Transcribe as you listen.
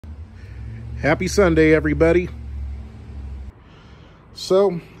Happy Sunday, everybody.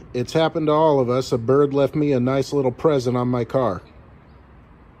 So, it's happened to all of us. A bird left me a nice little present on my car.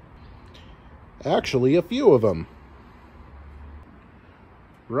 Actually, a few of them.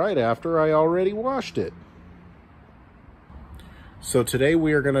 Right after I already washed it. So today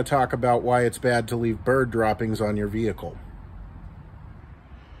we are going to talk about why it's bad to leave bird droppings on your vehicle.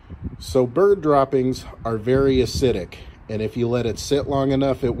 So bird droppings are very acidic, and if you let it sit long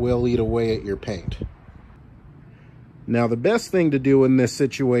enough, it will eat away at your paint. Now, the best thing to do in this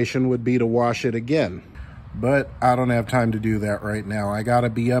situation would be to wash it again, but I don't have time to do that right now. I gotta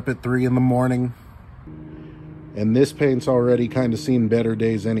be up at 3 in the morning, and this paint's already kind of seen better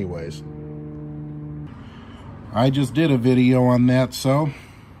days anyways. I just did a video on that, so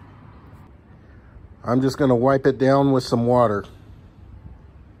I'm just gonna wipe it down with some water.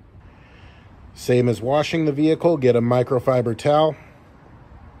 Same as washing the vehicle, get a microfiber towel,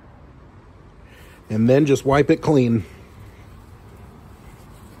 and then just wipe it clean.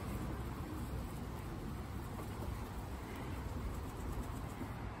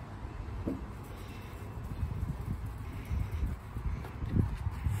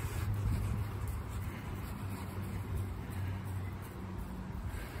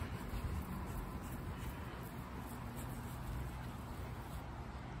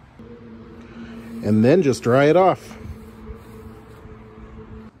 And then just dry it off.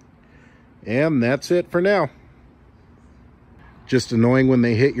 And that's it for now. Just annoying when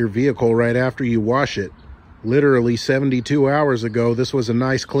they hit your vehicle right after you wash it. Literally 72 hours ago, this was a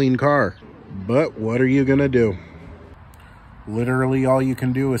nice clean car. But what are you gonna do? Literally all you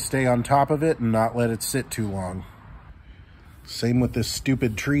can do is stay on top of it and not let it sit too long. Same with this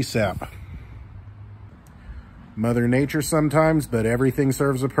stupid tree sap. Mother Nature sometimes, but everything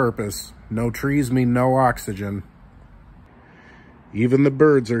serves a purpose. No trees mean no oxygen. Even the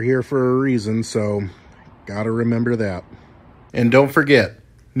birds are here for a reason, so gotta remember that. And don't forget,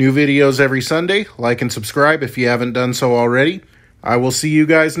 new videos every Sunday. Like and subscribe if you haven't done so already. I will see you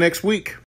guys next week.